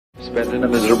Spent in a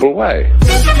miserable way.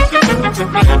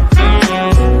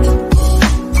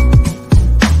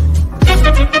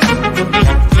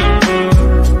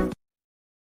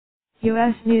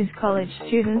 U.S. News: College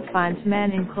student finds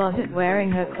man in closet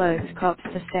wearing her clothes, cops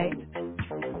to state.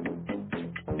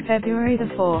 February the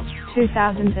 4th,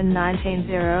 2019,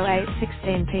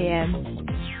 08:16 p.m.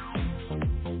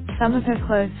 Some of her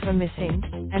clothes were missing,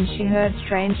 and she heard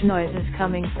strange noises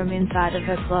coming from inside of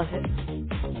her closet.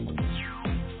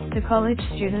 The college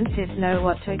student didn't know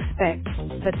what to expect,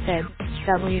 but said,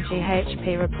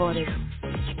 WGHP reported.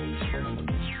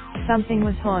 Something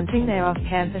was haunting their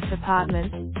off-campus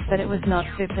apartment, but it was not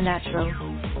supernatural.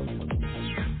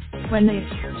 When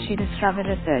she discovered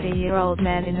a 30-year-old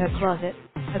man in her closet,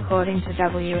 according to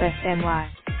WFNY.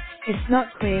 It's not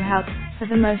clear how. For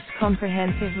the most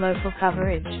comprehensive local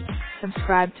coverage,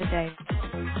 subscribe today.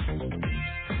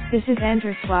 This is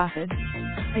Andrew Swafford,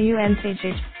 a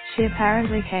UNCG. She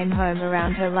apparently came home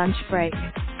around her lunch break,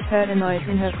 heard a noise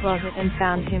in her closet and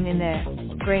found him in there,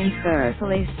 Greensboro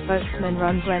police spokesman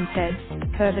Ron Glenn said,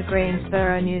 per the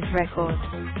Greensboro News Record.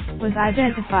 Was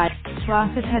identified.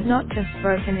 Swafford had not just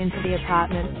broken into the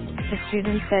apartment, the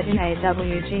student said in a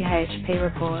WGHP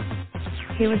report.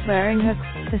 He was wearing her.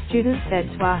 The student said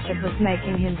Swafford was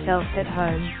making himself at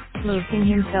home, looking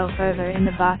himself over in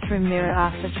the bathroom mirror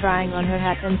after trying on her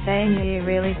hat and saying, "You're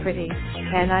really pretty,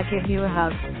 can I give you a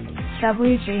hug?"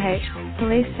 WGH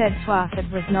police said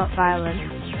Swafford was not violent,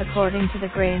 according to the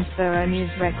Greensboro News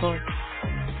Record.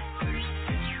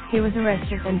 He was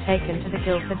arrested and taken to the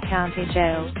Guilford County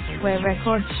Jail, where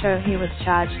records show he was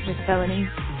charged with felony,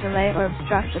 delay or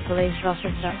obstruct a police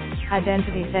officer,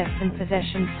 identity theft and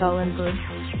possession of stolen goods.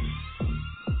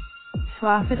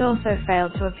 Swafford also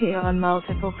failed to appear on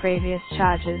multiple previous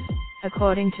charges,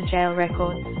 according to jail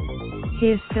records.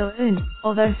 He is still in,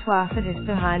 although Swafford is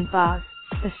behind bars.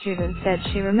 The student said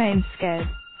she remained scared,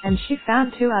 and she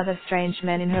found two other strange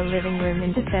men in her living room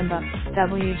in December,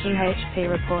 WGHP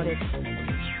reported.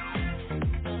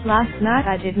 Last night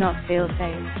I did not feel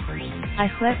safe.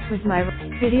 I slept with my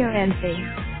video NC.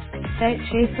 State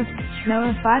Chief of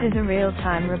Noah Fight is a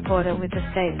real-time reporter with the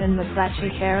State and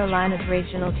McClatchy, Carolina's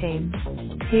regional team.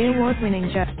 The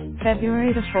award-winning Joe,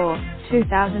 February the 4th,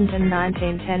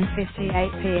 2019,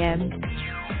 10:58 p.m.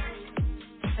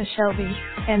 A Shelby,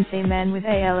 NC man with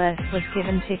ALS was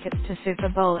given tickets to Super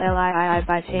Bowl LII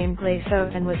by Team Gleaso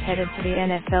and was headed to the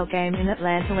NFL game in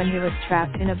Atlanta when he was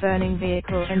trapped in a burning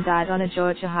vehicle and died on a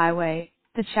Georgia highway,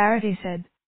 the charity said.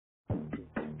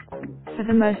 For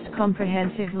the most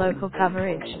comprehensive local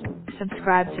coverage,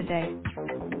 subscribe today.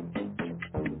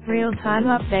 Real-time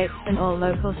updates and all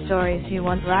local stories you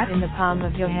want right in the palm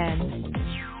of your hand.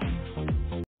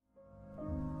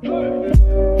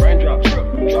 Raindrops,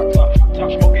 drop top,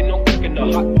 top smoking, no cooking the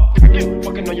hot pot.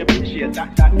 Fucking on your bitch, yeah,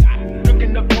 that.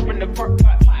 Looking up.